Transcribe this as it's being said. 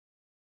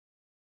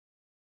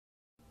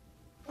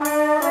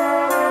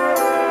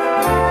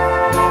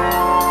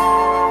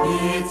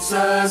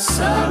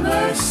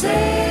summer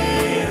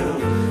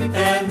sail,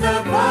 and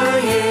the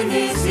buying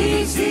is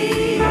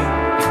easy.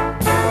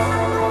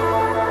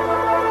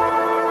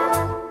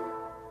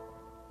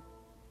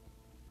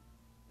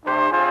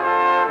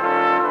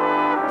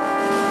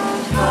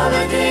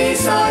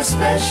 Holidays are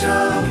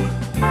special,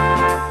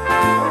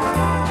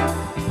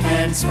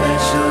 and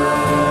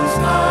specials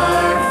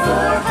are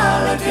for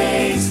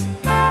holidays.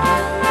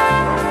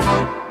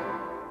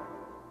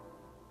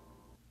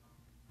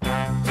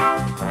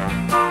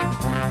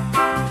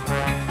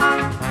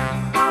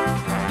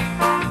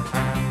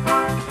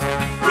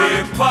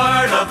 We're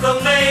part of the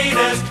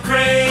latest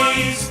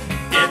craze.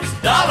 It's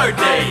Dollar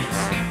Days.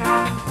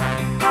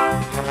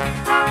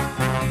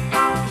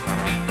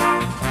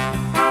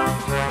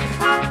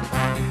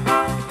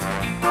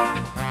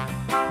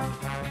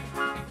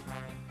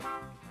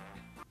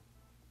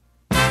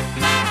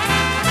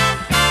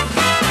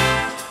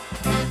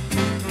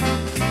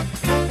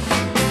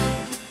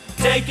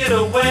 Take it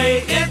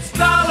away, it's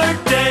Dollar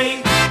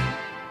Day.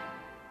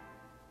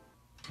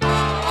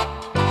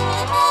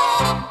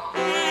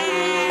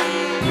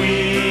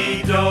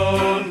 We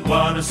don't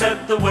want to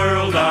set the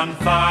world on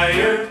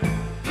fire.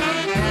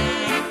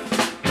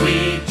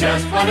 We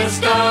just want to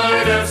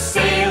start a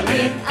sale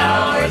in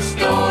our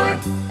store.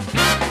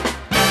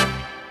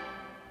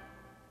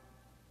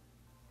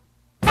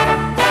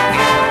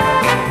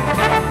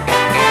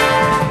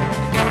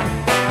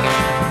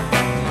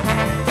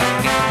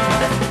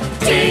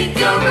 Take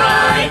a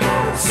ride,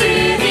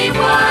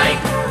 citywide.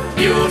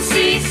 You'll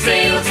see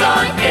sales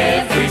on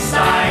every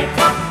side.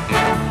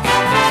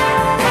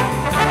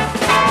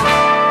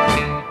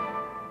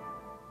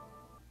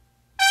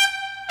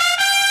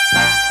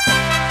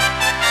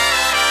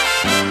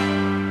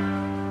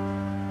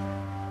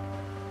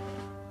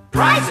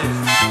 Prizes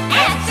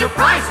and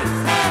surprises.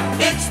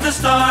 It's the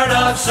start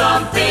of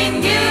something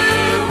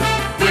new.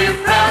 We're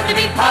proud to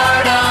be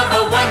part of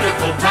a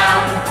wonderful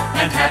town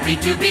and happy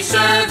to be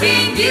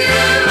serving you.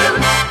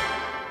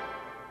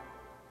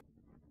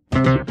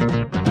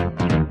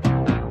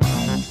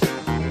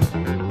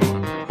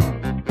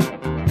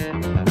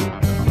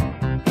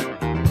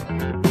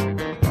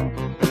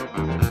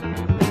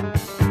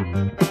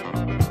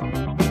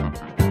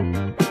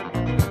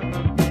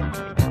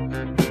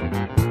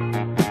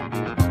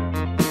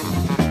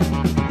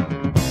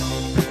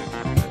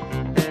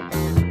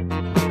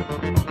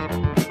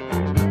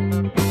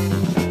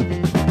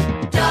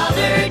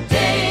 Dollar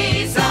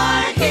Days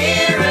are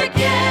here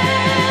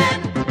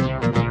again.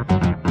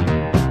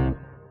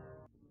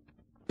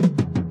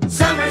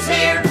 Summer's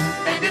here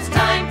and it's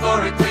time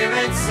for a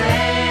clearance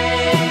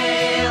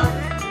sale.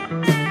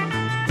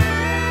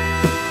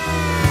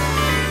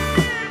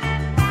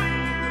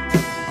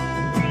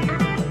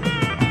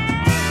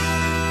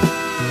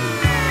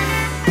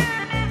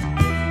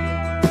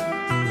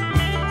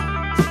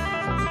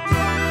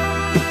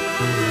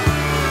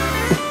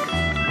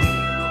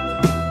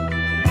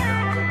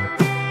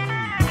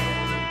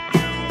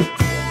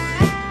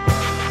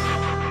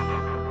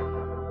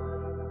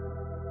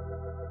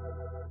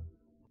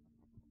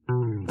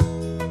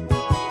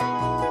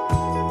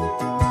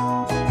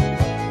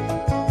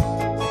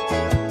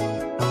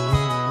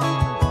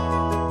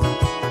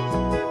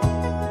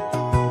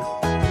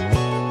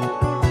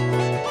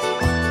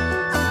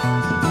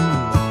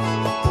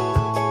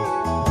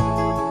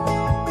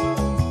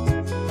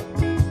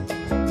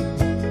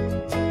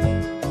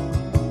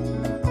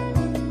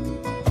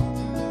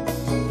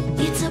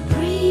 It's a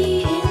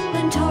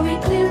pre-inventory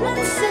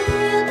clearance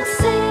sale, a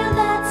sale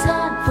that's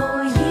on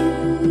for you.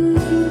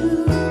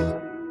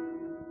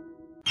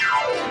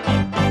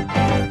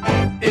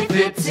 If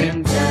it's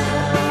in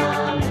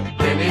town,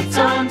 then it's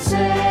on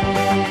sale.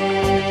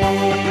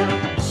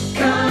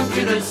 Come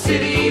to the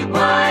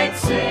citywide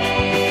sale.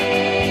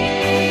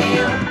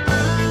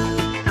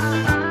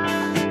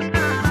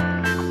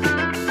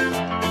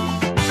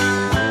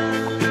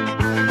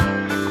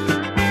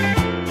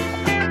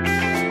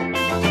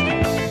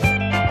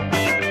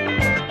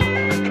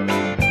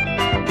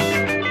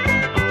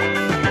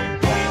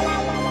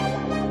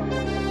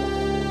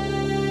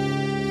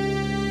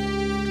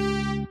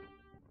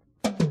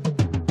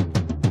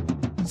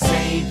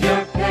 Save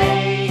your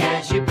pay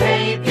as you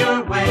pave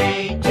your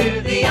way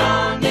to the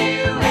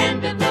all-new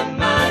end of the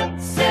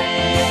month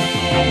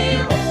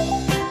sale.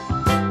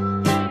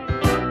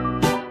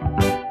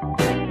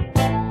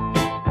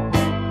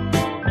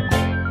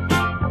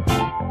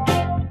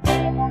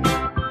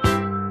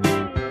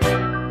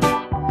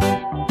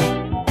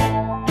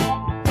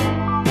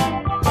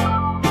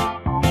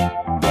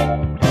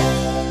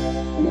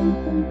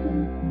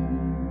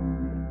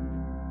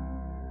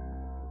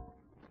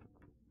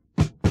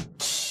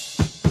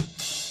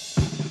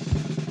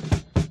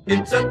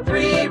 It's a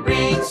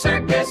three-ring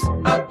circus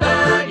of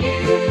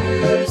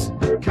values.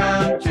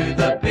 Come to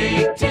the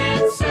Big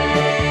Tent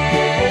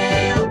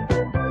Sale.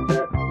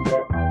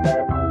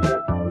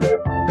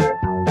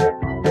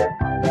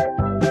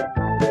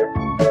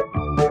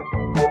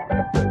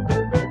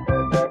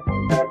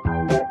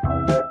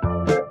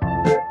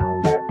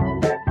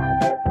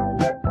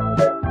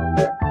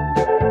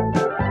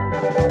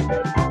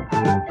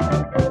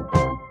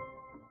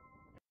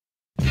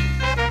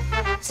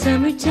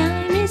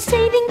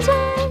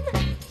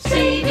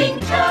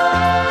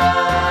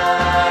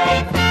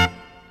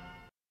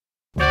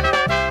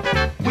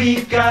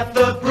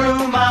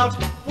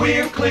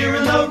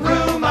 clearing the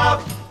room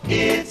out.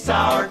 It's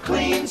our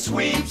clean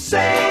sweep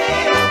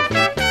sale.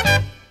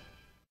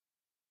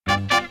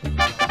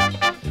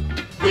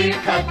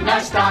 We're cutting our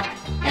stock,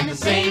 and the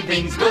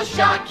savings will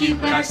shock you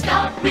in our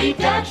stock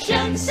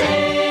reduction sale.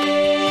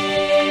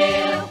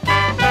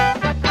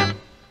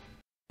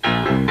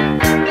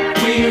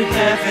 We're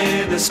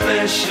having a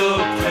special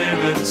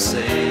clearance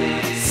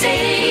sale.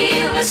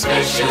 Sale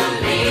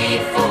especially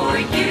for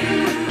you.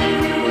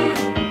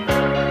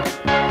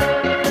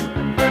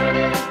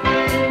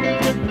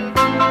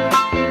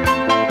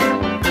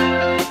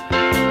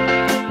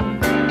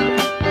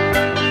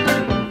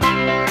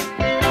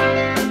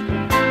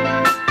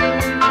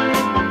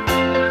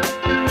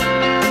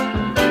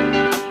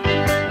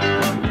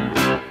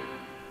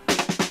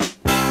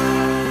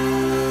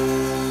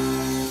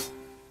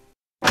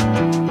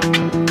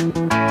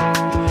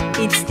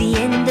 It's the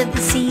end of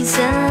the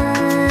season,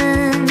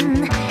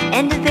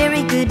 and a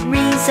very good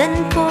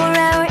reason for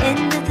our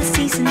end of the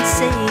season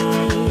sale.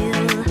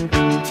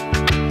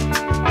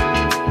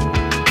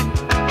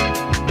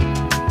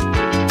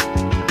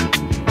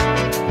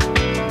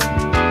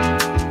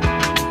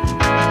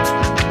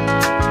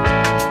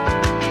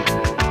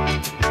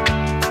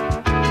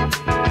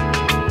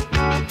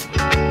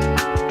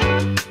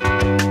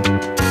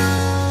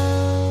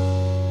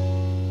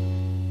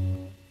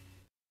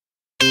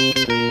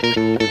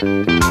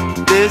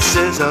 This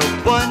is a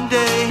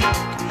one-day,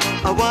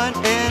 a one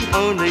and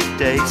only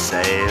day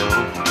sale.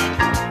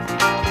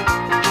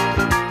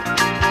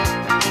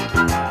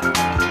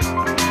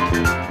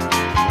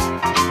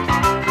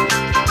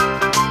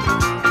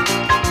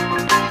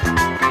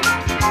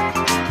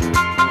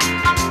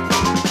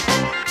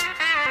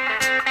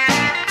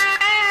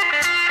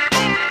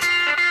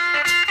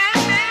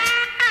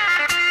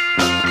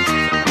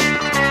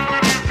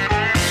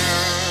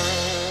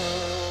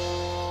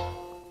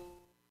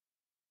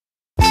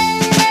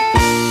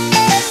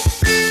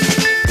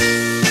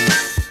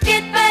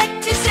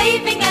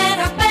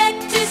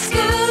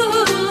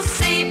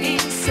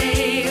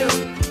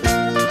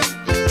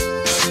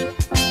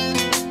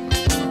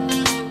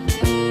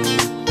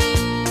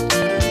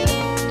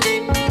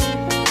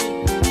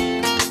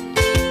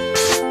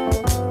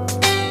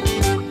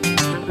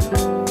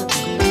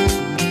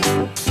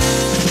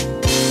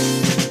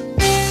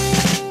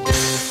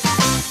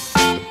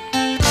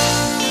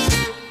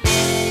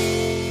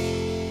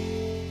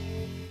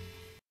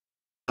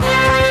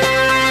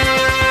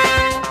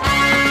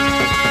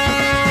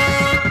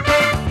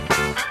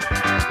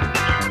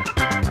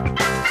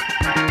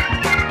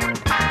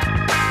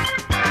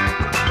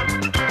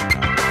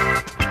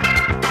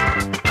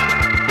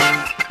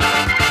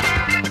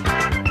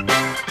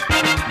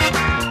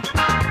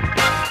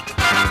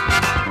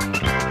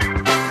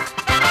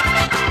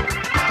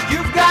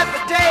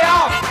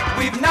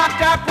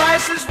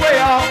 Prices way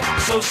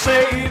off, so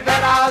save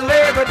at our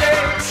Labor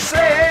Day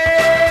sale.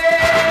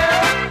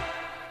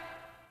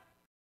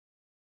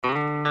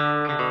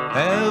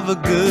 Have a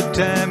good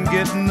time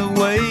getting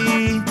away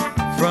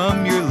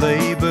from your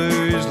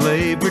labor's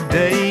Labor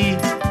Day.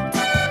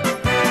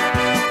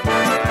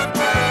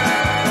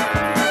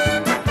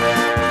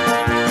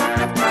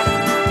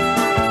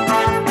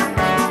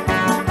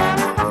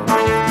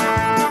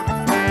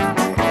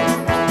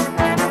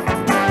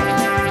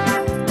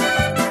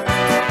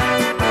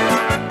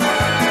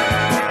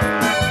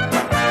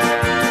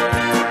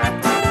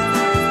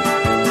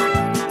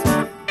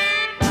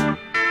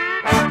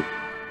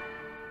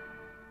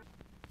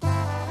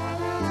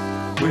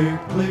 We're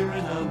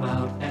clearing them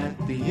out at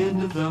the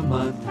end of the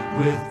month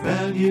with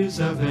values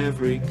of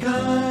every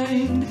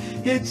kind.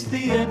 It's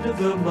the end of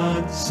the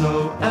month,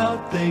 so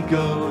out they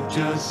go.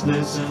 Just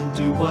listen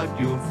to what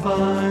you'll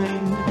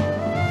find.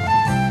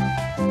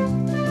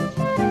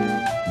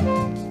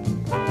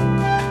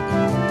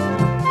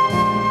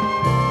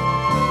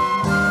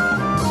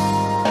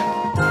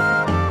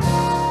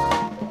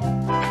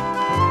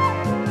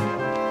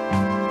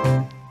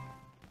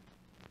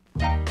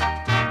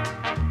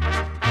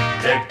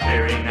 They're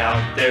clearing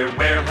out their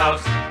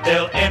warehouse.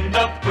 They'll end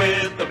up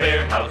with a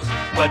bare house,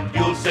 but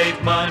you'll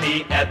save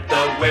money at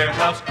the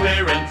warehouse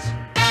clearance.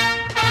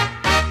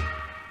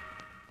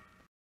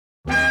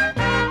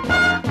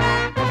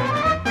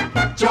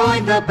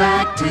 Join the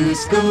back to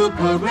school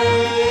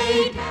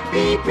parade.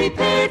 Be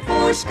prepared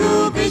for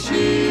school this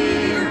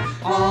year.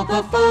 All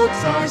the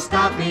folks are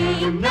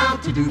stopping now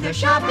to do their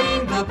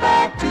shopping. The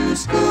back to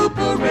school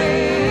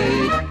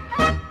parade.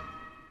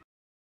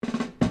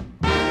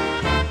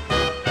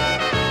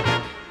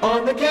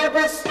 On the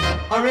campus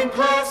or in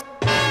class,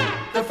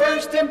 the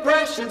first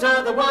impressions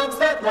are the ones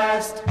that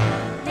last.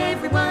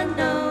 Everyone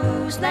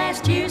knows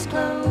last year's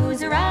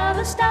clothes are out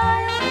of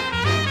style.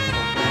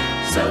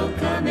 So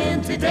come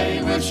in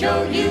today, we'll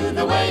show you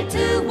the way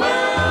to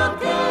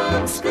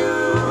welcome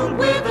school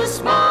with a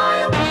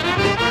smile.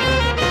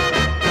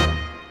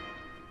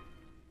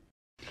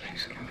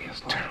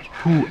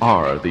 Who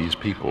are these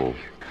people?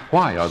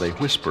 Why are they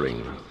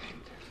whispering?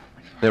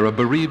 They're a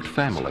bereaved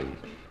family.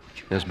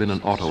 There's been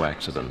an auto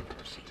accident.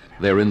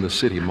 They're in the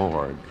city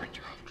morgue.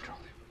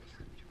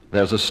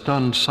 There's a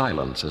stunned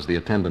silence as the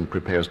attendant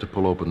prepares to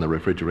pull open the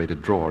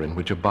refrigerated drawer in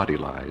which a body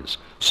lies.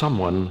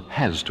 Someone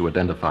has to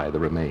identify the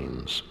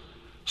remains.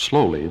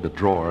 Slowly, the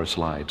drawer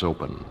slides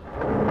open.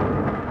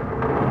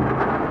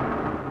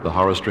 The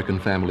horror-stricken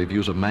family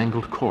views a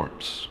mangled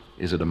corpse.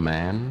 Is it a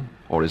man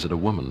or is it a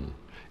woman?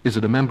 Is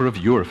it a member of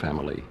your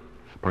family?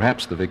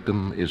 Perhaps the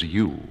victim is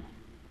you.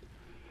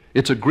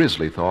 It's a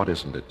grisly thought,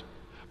 isn't it?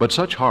 But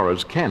such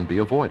horrors can be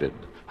avoided.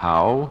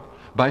 How?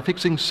 By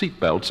fixing seat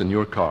belts in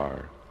your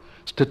car.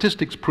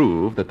 Statistics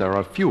prove that there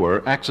are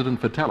fewer accident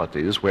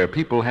fatalities where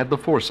people had the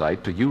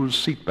foresight to use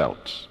seat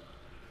belts.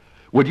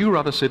 Would you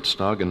rather sit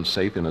snug and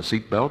safe in a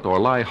seat belt or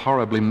lie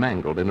horribly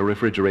mangled in a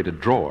refrigerated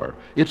drawer?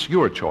 It's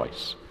your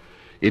choice.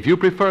 If you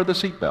prefer the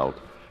seat belt,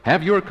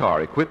 have your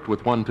car equipped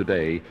with one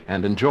today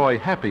and enjoy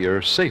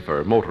happier,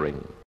 safer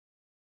motoring.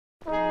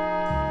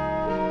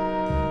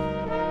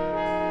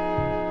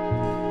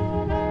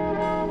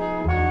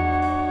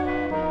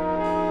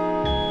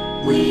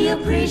 We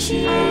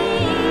appreciate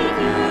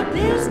your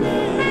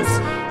business,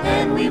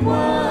 and we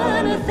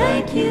want to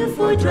thank you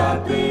for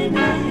dropping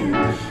in.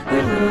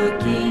 We're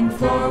looking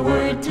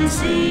forward to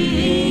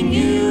seeing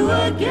you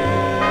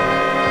again.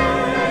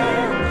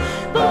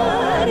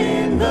 But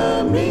in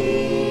the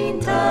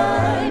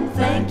meantime,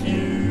 thank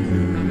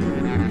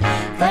you.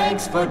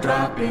 Thanks for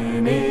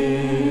dropping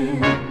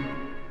in.